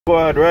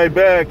Squad, right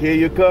back. Here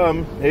you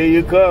come. Here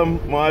you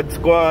come. Mod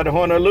Squad,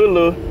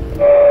 Honolulu.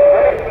 Here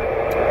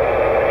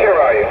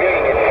are you.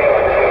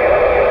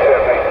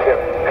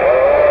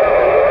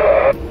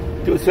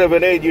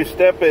 278, you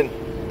stepping.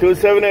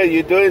 278,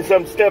 you doing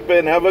some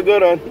stepping. Have a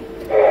good one.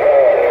 Alright,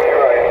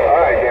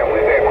 then.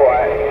 We've been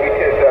quiet. We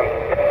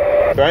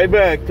just, Right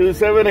back.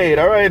 278.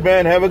 All right,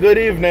 man. Have a good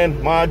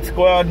evening. Mod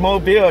Squad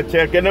Mobile.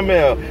 Check in the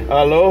mail.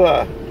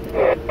 Aloha.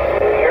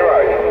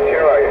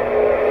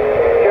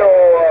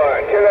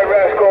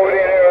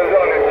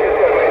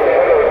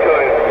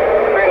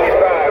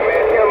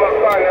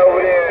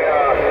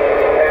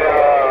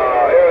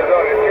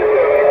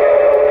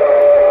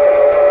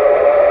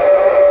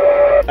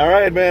 All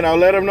right, man, I'll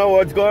let them know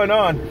what's going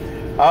on.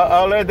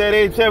 I'll let that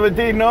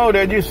 817 know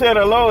that you said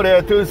hello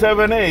there,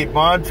 278,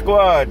 Mod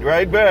Squad,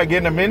 right back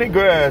in the mini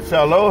grass.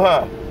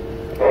 Aloha. What's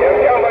his name?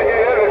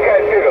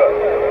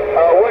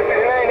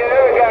 That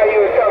other guy you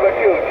was talking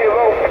to,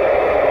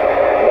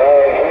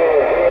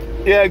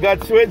 Chivo? Yeah, I got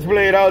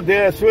Switchblade out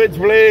there,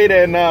 Switchblade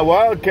and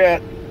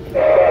Wildcat.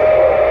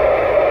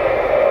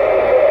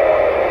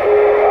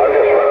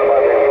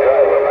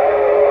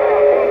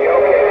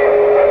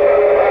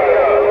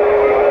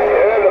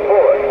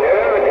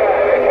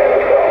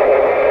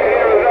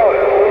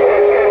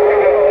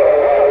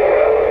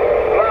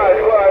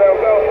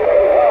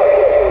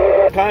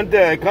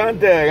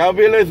 Contact. I'll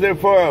be listening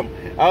for him.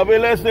 I'll be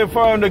listening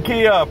for him to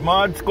key up.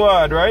 Mod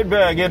Squad, right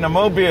back in the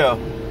mobile.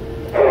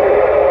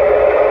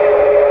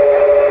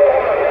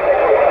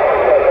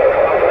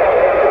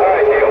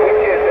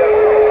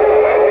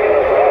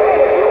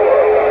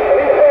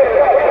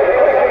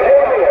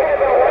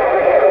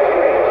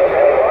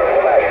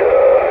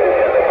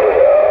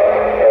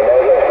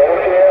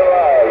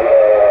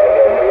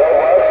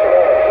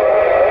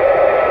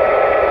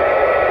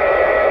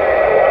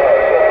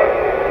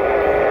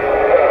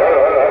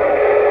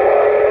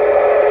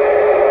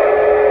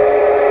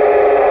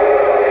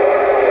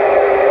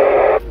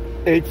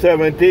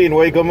 $817,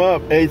 wake them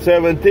up.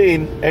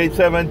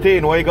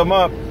 $817, wake them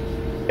up.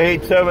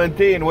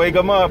 $817, wake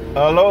them up.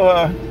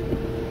 Aloha.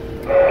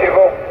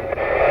 Chivo.